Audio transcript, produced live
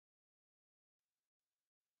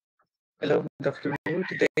Hello, good afternoon.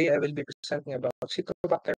 Today I will be presenting about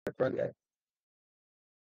Citrobacter freundii.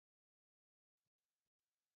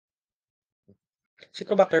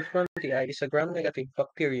 Citrobacter freundii is a gram-negative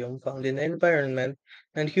bacterium found in the environment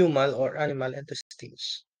and human or animal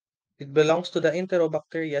intestines. It belongs to the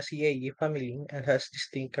Enterobacteriaceae family and has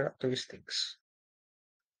distinct characteristics.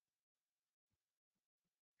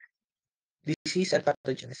 Disease and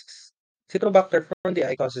pathogenesis. Citrobacter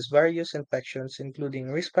freundii causes various infections including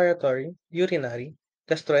respiratory, urinary,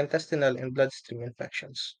 gastrointestinal, and bloodstream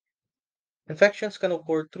infections. Infections can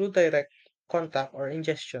occur through direct contact or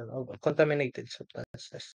ingestion of contaminated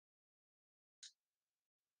substances.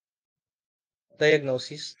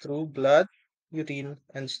 Diagnosis through blood, urine,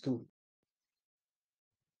 and stool.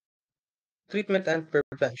 Treatment and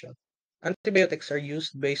prevention. Antibiotics are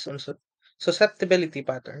used based on susceptibility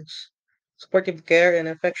patterns. Supportive care and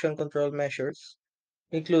infection control measures,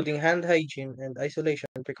 including hand hygiene and isolation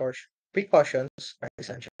precautions, are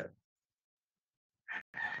essential.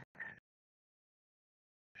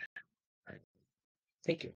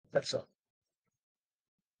 Thank you. That's all.